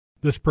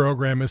This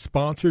program is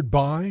sponsored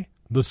by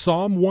the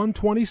Psalm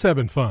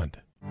 127 Fund.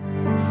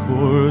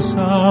 For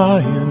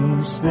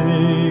Zion's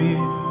sake,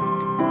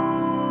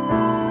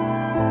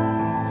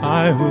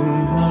 I will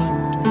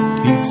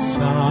not keep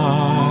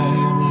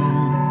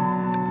silent.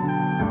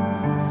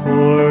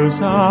 For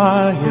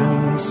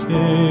Zion's sake,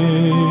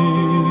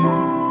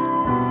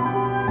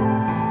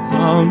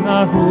 I'll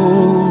not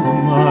hold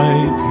my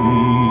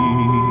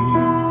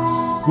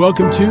peace.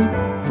 Welcome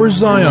to For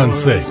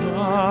Zion's Sake.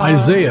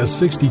 Isaiah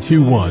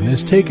 62:1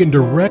 is taken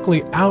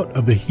directly out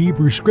of the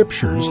Hebrew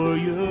Scriptures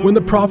when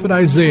the prophet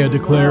Isaiah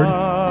declared,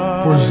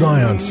 "For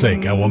Zion's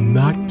sake I will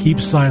not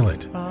keep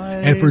silent,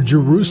 and for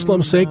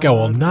Jerusalem's sake I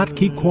will not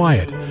keep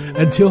quiet,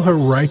 until her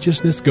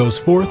righteousness goes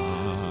forth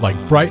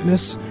like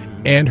brightness,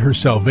 and her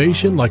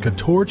salvation like a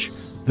torch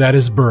that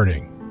is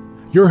burning."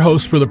 Your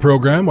hosts for the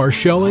program are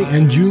Shelley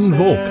and June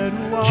Volk,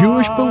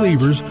 Jewish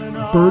believers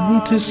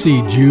burdened to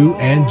see Jew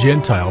and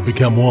Gentile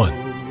become one.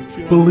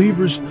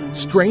 Believers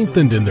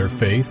strengthened in their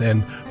faith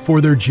and for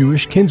their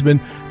Jewish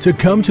kinsmen to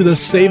come to the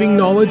saving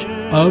knowledge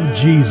of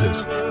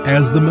Jesus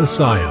as the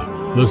Messiah,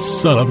 the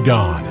Son of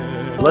God.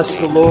 Bless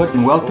the Lord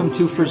and welcome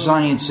to For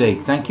Zion's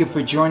Sake. Thank you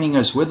for joining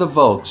us. We're the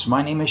Volks.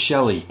 My name is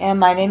Shelley. And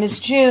my name is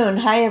June.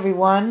 Hi,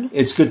 everyone.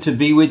 It's good to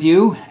be with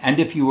you. And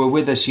if you were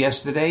with us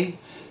yesterday,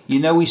 you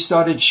know we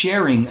started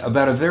sharing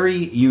about a very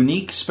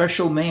unique,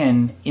 special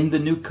man in the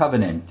New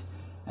Covenant.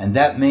 And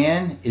that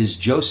man is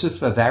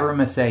Joseph of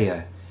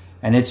Arimathea.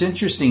 And it's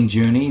interesting,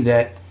 Junie,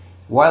 that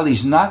while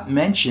he's not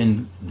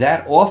mentioned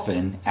that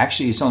often,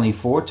 actually it's only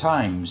 4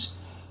 times,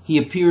 he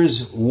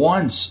appears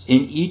once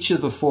in each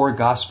of the 4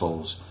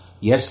 Gospels.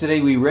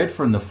 Yesterday we read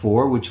from the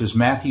 4, which was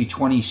Matthew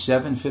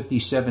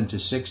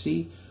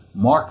 27:57-60,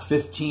 Mark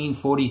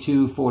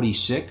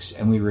 15:42-46,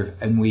 and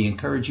we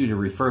encourage you to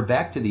refer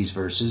back to these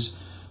verses.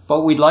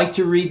 But we'd like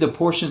to read the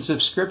portions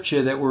of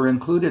Scripture that were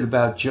included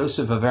about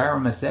Joseph of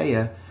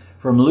Arimathea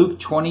from Luke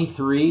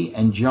 23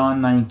 and John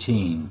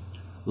 19.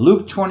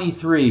 Luke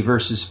 23,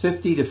 verses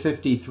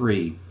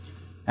 50-53.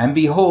 And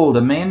behold,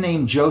 a man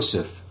named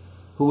Joseph,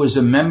 who was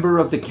a member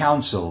of the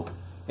council,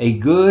 a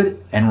good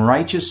and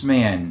righteous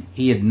man,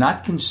 he had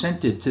not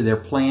consented to their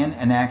plan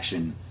and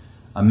action,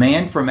 a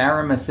man from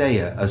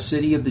Arimathea, a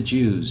city of the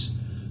Jews,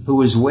 who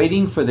was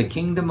waiting for the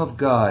kingdom of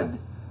God.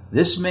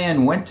 This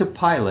man went to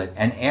Pilate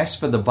and asked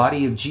for the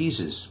body of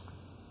Jesus.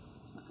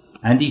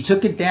 And he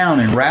took it down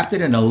and wrapped it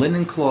in a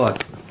linen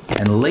cloth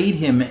and laid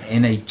him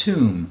in a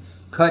tomb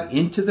cut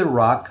into the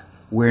rock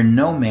where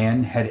no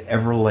man had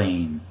ever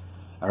lain.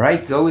 All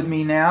right, go with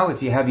me now,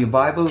 if you have your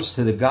Bibles,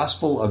 to the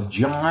Gospel of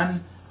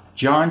John,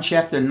 John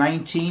chapter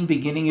 19,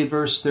 beginning at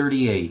verse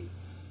 38.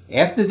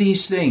 After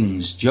these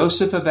things,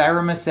 Joseph of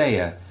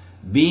Arimathea,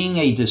 being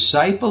a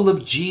disciple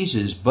of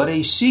Jesus, but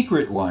a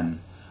secret one,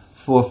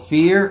 for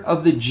fear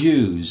of the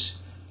Jews,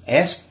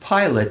 asked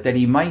Pilate that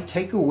he might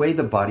take away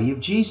the body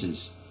of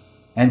Jesus.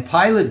 And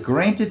Pilate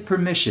granted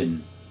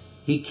permission.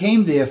 He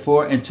came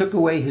therefore and took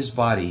away his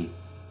body.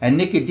 And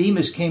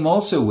Nicodemus came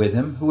also with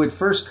him, who had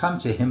first come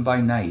to him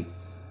by night,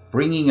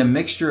 bringing a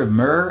mixture of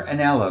myrrh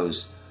and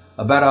aloes,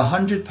 about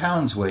 100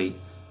 pounds weight.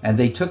 And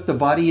they took the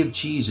body of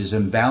Jesus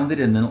and bound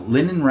it in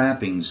linen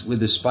wrappings with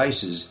the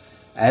spices,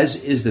 as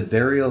is the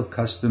burial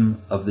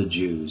custom of the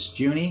Jews.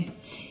 Junie?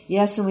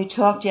 Yes, and we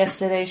talked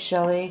yesterday,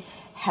 Shelley,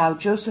 how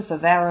Joseph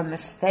of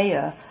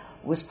Arimathea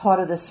was part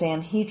of the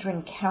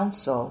Sanhedrin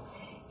Council.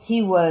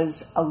 He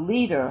was a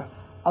leader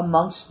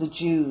amongst the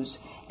Jews,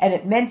 and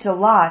it meant a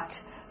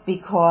lot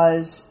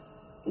because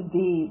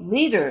the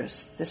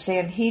leaders, the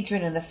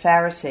Sanhedrin and the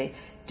Pharisee,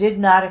 did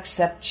not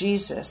accept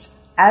Jesus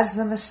as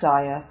the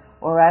Messiah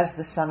or as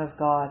the Son of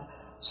God.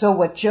 So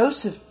what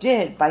Joseph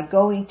did by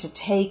going to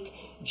take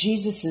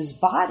Jesus'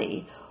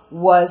 body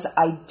was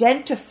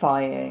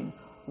identifying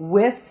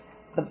with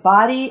the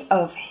body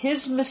of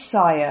his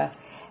Messiah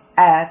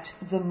at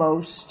the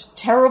most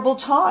terrible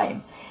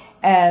time.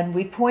 And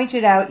we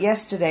pointed out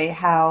yesterday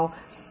how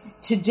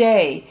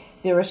today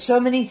there are so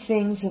many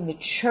things in the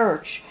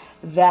church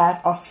that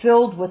are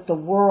filled with the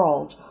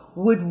world.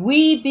 Would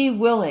we be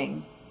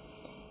willing,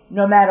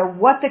 no matter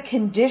what the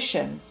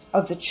condition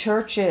of the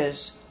church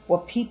is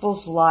or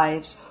people's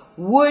lives,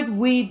 would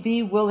we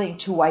be willing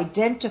to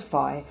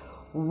identify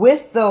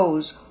with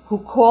those who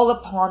call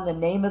upon the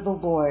name of the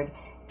Lord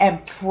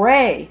and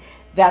pray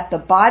that the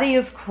body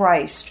of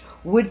Christ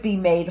would be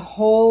made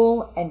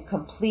whole and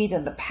complete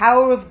and the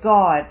power of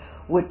God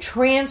would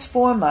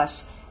transform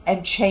us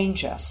and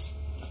change us?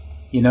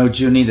 You know,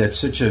 Junie, that's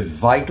such a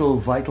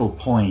vital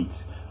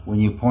point when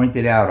you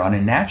pointed out on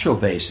a natural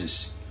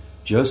basis,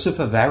 Joseph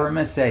of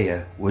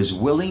Arimathea was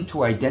willing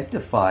to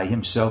identify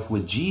himself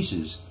with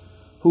Jesus,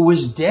 who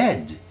was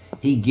dead.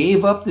 He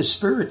gave up the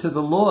spirit to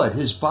the Lord.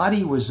 His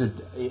body was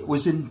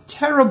in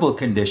terrible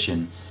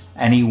condition,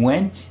 and he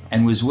went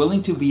and was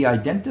willing to be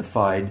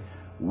identified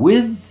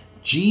with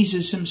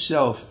Jesus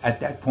himself at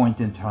that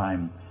point in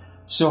time.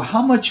 So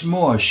how much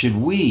more should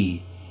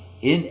we,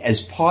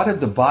 as part of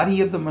the body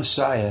of the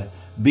Messiah,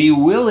 be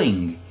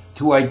willing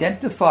to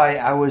identify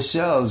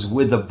ourselves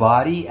with the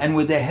body and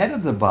with the head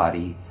of the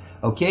body,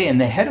 Okay, and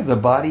the head of the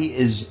body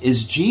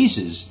is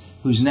Jesus,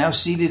 who's now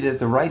seated at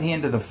the right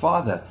hand of the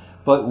Father.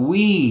 But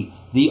we,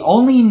 the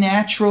only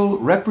natural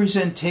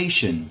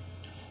representation,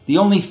 the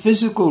only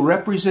physical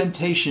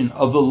representation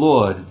of the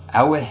Lord,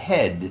 our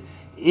head,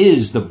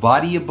 is the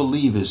body of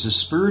believers, the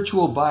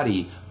spiritual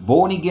body,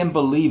 born-again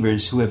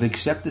believers who have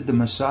accepted the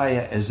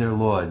Messiah as their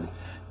Lord.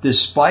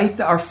 Despite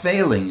our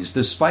failings,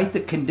 despite the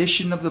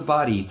condition of the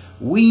body,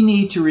 we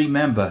need to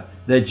remember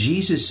that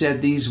Jesus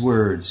said these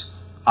words,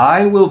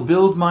 I will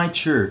build my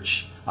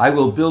church, I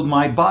will build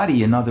my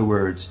body, in other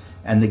words,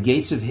 and the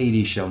gates of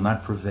Hades shall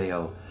not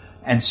prevail.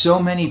 And so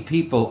many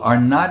people are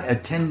not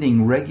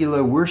attending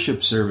regular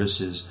worship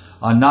services,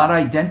 are not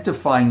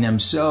identifying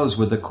themselves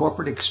with the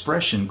corporate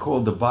expression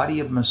called the body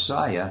of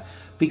Messiah,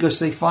 because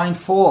they find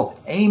fault.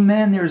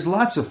 Amen, there's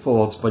lots of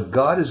faults, but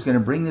God is going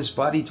to bring this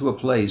body to a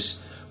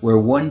place where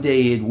one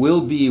day it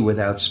will be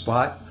without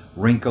spot,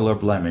 wrinkle, or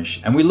blemish.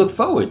 And we look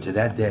forward to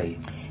that day.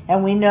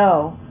 And we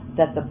know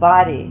that the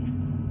body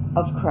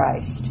of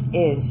Christ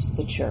is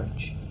the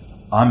church.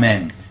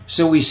 Amen.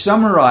 So we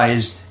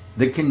summarized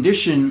the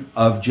condition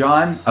of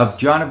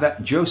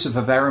Joseph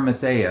of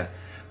Arimathea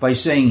by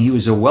saying he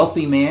was a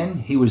wealthy man,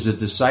 he was a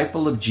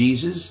disciple of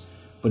Jesus,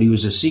 but he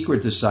was a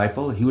secret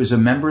disciple. He was a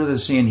member of the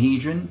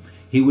Sanhedrin.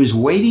 He was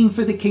waiting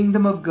for the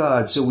kingdom of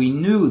God. So we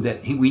know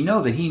that he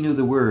knew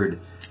the word.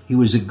 He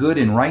was a good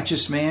and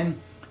righteous man.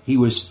 He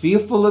was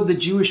fearful of the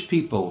Jewish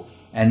people,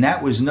 and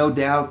that was no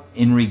doubt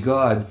in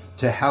regard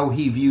to how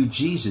he viewed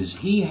Jesus.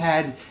 He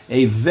had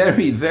a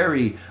very,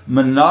 very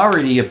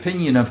minority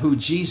opinion of who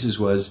Jesus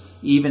was,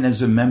 even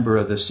as a member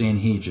of the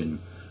Sanhedrin.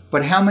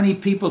 But how many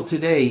people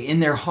today in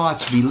their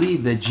hearts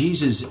believe that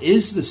Jesus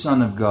is the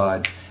Son of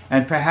God?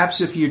 And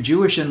perhaps if you're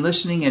Jewish and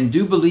listening and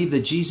do believe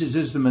that Jesus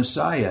is the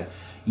Messiah,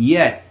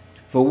 yet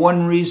for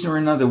one reason or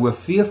another we're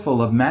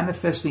fearful of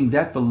manifesting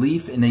that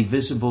belief in a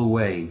visible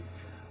way.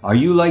 Are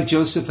you like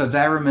Joseph of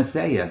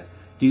Arimathea?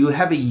 Do you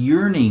have a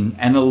yearning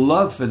and a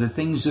love for the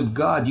things of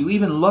God? Do you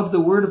even love the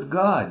Word of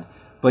God?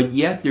 But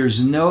yet there's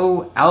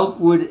no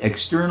outward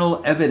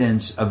external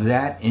evidence of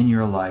that in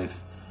your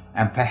life.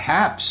 And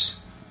perhaps,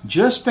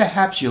 just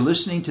perhaps, you're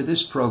listening to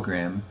this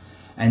program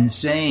and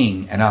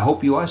saying, and I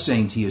hope you are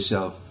saying to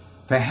yourself,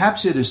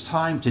 perhaps it is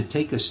time to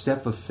take a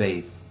step of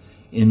faith.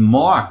 In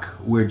Mark,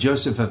 where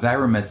Joseph of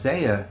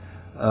Arimathea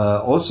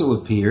also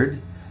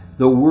appeared,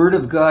 the Word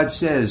of God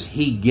says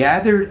he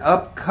gathered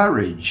up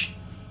courage.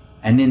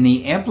 And in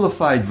the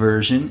Amplified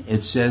Version,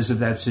 it says of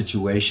that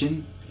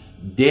situation,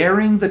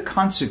 daring the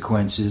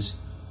consequences,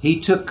 he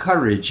took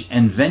courage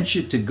and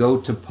ventured to go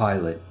to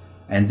Pilate.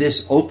 And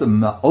this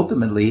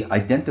ultimately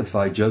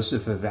identified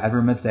Joseph of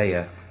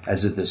Arimathea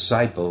as a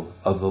disciple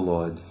of the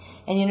Lord.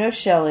 And you know,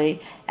 Shelley,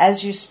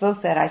 as you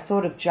spoke that, I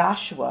thought of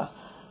Joshua.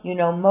 You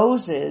know,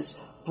 Moses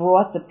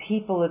brought the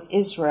people of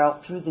Israel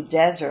through the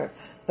desert,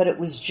 but it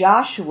was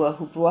Joshua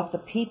who brought the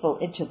people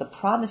into the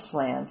promised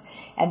land.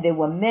 And there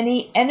were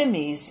many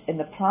enemies in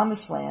the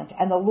promised land.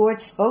 And the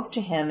Lord spoke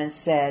to him and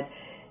said,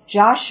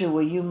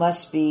 Joshua, you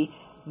must be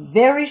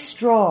very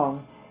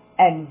strong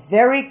and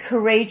very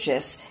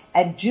courageous,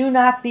 and do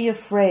not be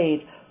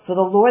afraid, for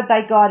the Lord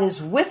thy God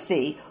is with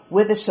thee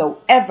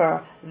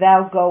whithersoever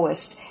thou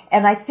goest.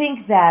 And I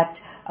think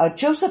that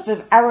Joseph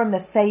of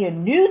Arimathea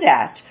knew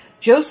that.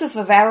 Joseph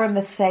of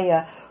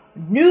Arimathea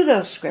knew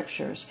those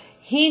scriptures.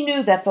 He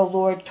knew that the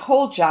Lord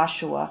told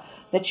Joshua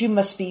that you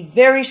must be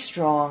very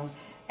strong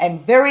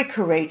and very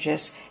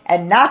courageous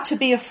and not to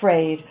be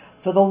afraid,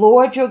 for the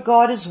Lord your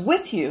God is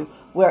with you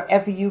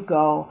wherever you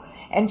go.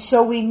 And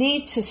so we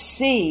need to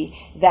see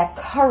that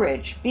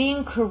courage,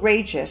 being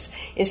courageous,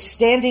 is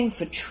standing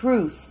for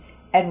truth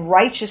and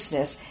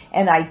righteousness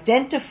and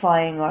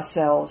identifying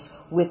ourselves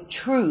with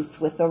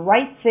truth, with the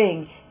right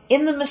thing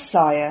in the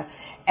Messiah.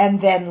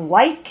 And then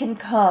light can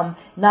come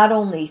not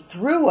only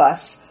through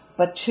us,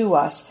 but to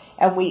us.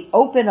 And we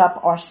open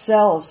up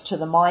ourselves to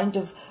the mind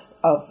of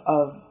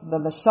the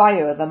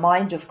Messiah, the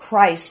mind of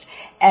Christ,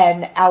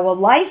 and our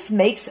life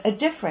makes a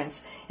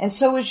difference. And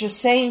so as you're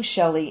saying,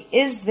 Shelley,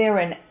 is there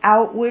an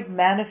outward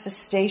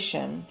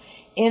manifestation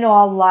in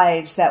our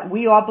lives that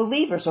we are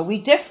believers? Are we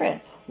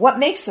different? What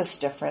makes us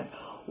different?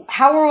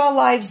 How are our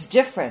lives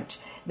different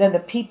than the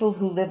people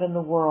who live in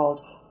the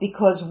world?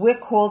 Because we're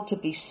called to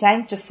be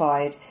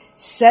sanctified,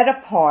 set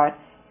apart,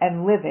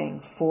 and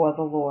living for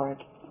the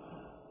Lord.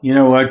 You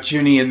know what,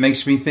 Junie, it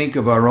makes me think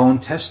of our own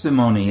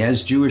testimony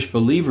as Jewish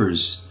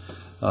believers.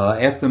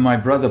 After my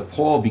brother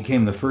Paul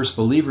became the first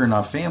believer in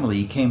our family,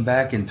 he came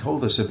back and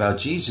told us about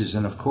Jesus.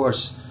 And of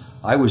course,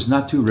 I was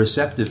not too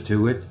receptive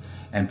to it.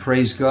 And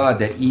praise God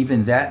that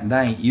even that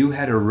night you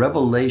had a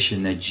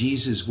revelation that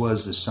Jesus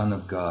was the Son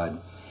of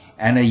God.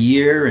 And a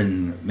year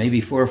and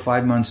maybe 4 or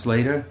 5 months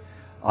later,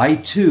 I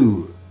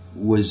too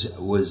was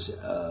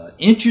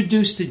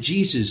introduced to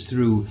Jesus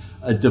through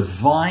a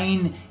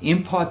divine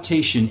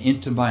impartation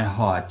into my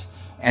heart.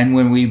 And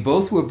when we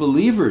both were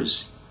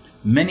believers,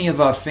 many of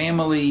our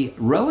family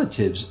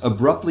relatives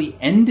abruptly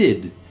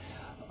ended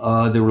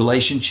the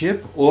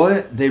relationship,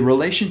 or the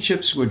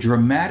relationships were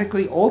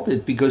dramatically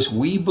altered because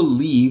we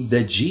believed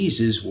that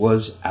Jesus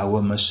was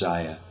our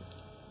Messiah.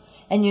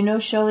 And you know,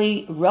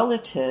 Shelley,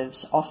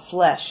 relatives are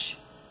flesh.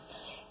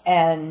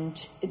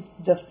 And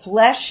the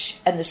flesh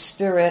and the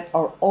spirit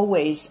are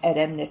always at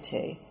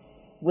enmity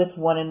with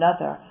one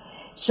another.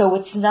 So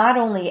it's not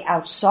only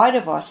outside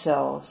of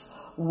ourselves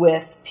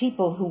with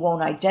people who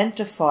won't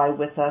identify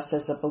with us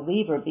as a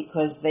believer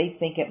because they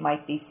think it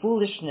might be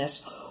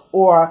foolishness,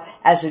 or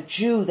as a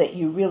Jew that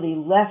you really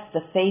left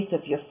the faith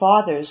of your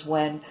fathers,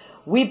 when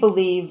we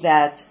believe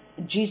that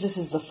Jesus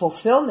is the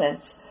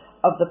fulfillment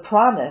of the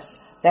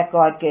promise that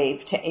God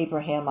gave to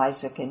Abraham,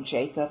 Isaac, and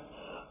Jacob.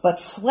 But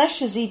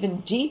flesh is even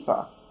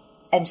deeper,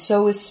 and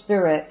so is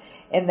spirit,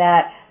 in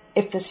that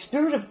if the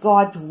Spirit of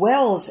God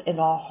dwells in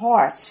our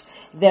hearts,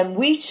 then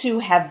we too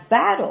have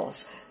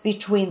battles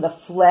between the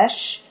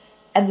flesh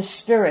and the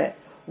spirit.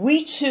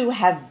 We too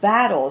have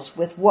battles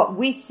with what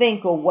we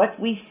think or what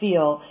we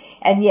feel,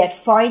 and yet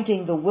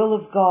finding the will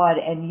of God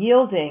and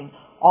yielding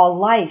our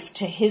life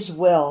to His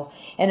will.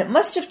 And it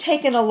must have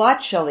taken a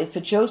lot, Shelley, for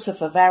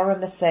Joseph of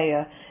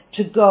Arimathea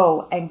to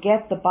go and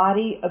get the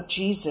body of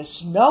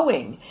Jesus,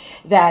 knowing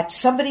that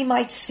somebody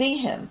might see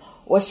him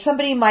or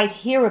somebody might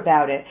hear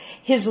about it.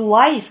 His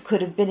life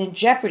could have been in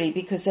jeopardy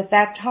because at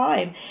that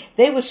time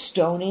they were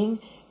stoning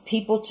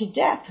people to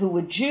death who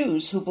were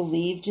Jews who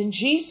believed in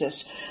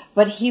Jesus.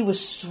 But he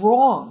was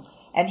strong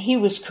and he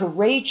was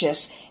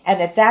courageous,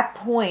 and at that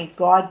point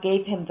God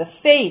gave him the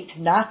faith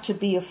not to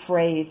be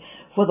afraid,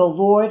 for the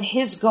Lord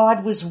his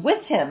God was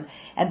with him,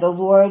 and the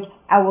Lord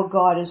our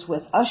God is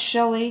with us,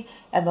 Shelley,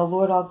 and the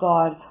Lord our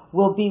God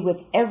will be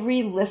with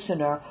every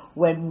listener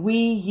when we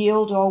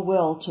yield our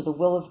will to the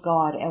will of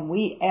God and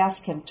we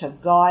ask Him to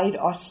guide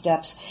our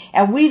steps.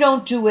 And we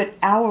don't do it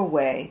our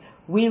way.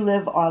 We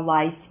live our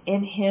life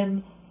in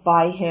Him,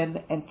 by Him,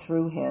 and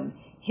through Him,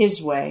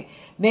 His way.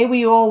 May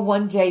we all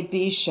one day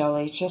be,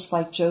 Shelley, just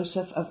like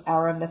Joseph of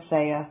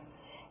Arimathea,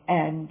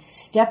 and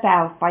step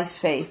out by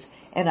faith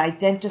and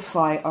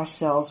identify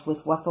ourselves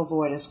with what the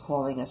Lord is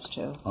calling us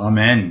to.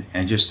 Amen.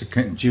 And just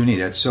to, Junie,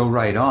 that's so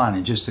right on.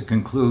 And just to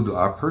conclude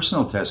our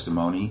personal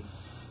testimony,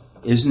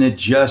 isn't it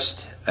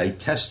just a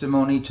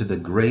testimony to the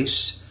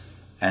grace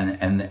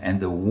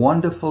and the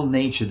wonderful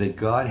nature that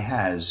God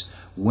has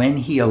when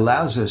He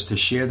allows us to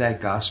share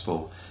that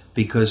gospel?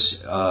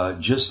 Because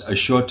just a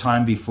short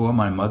time before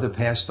my mother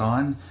passed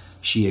on,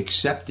 she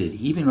accepted,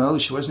 even though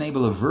she wasn't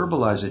able to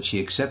verbalize it, she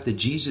accepted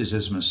Jesus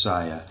as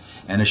Messiah.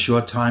 And a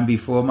short time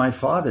before my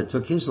father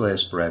took his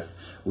last breath,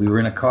 we were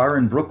in a car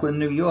in Brooklyn,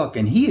 New York,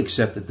 and he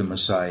accepted the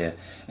Messiah.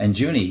 And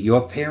Junie,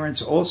 your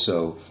parents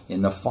also,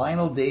 in the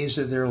final days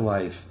of their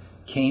life,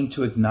 came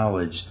to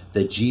acknowledge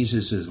that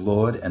Jesus is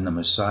Lord and the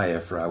Messiah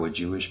for our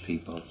Jewish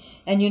people.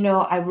 And you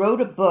know, I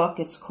wrote a book,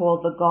 it's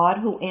called The God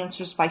Who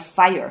Answers by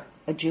Fire,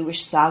 a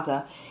Jewish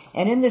saga.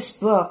 And in this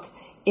book,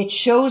 it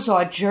shows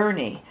our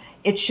journey.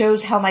 It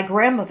shows how my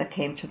grandmother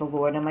came to the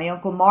Lord and my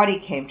Uncle Marty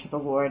came to the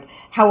Lord,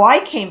 how I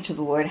came to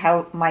the Lord,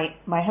 how my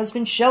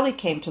husband Shelley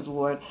came to the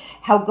Lord,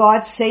 how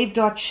God saved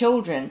our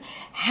children,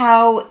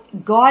 how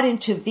God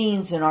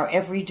intervenes in our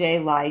everyday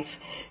life.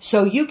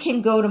 So you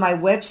can go to my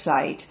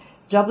website,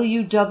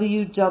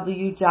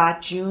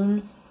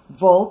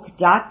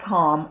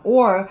 www.junevolk.com,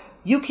 or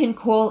you can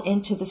call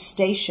into the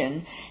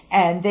station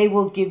and they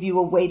will give you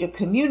a way to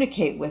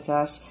communicate with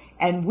us.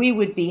 And we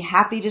would be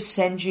happy to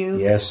send you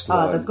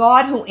The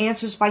God Who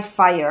Answers by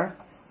Fire,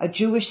 a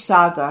Jewish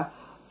saga,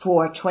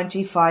 for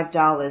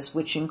 $25,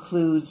 which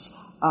includes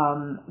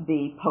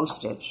the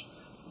postage.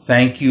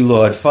 Thank you,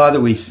 Lord. Father,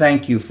 we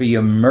thank you for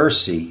your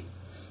mercy.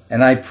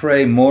 And I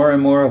pray more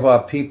and more of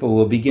our people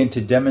will begin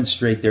to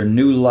demonstrate their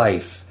new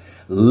life,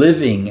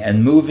 living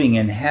and moving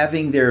and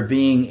having their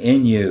being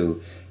in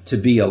you to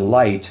be a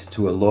light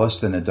to a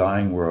lost and a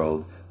dying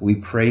world. We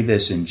pray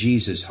this in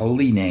Jesus'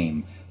 holy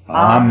name.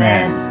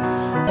 Amen.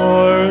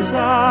 For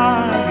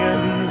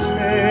Zion's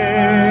sake.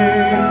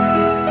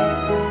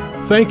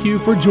 Thank you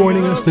for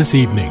joining us this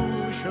evening.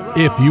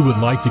 If you would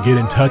like to get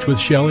in touch with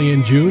Shelley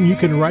and June, you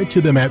can write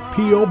to them at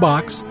P.O.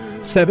 Box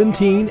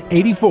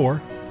 1784,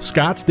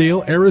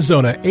 Scottsdale,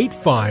 Arizona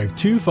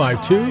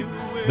 85252.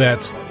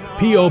 That's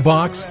P.O.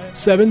 Box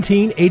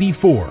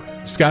 1784,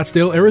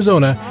 Scottsdale,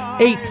 Arizona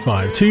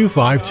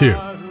 85252.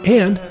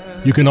 And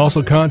you can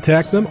also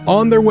contact them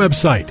on their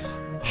website,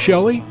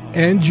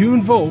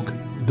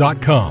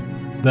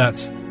 ShelleyandJuneVolk.com.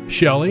 That's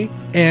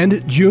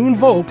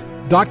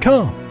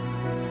ShelleyandJuneVolk.com.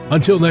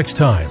 Until next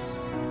time,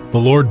 the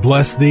Lord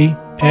bless thee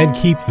and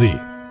keep thee.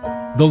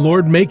 The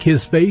Lord make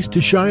his face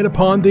to shine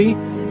upon thee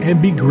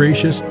and be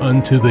gracious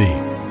unto thee.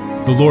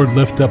 The Lord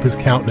lift up his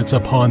countenance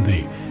upon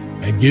thee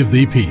and give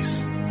thee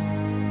peace.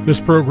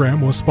 This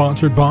program was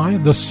sponsored by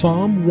the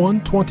Psalm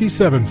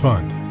 127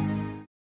 Fund.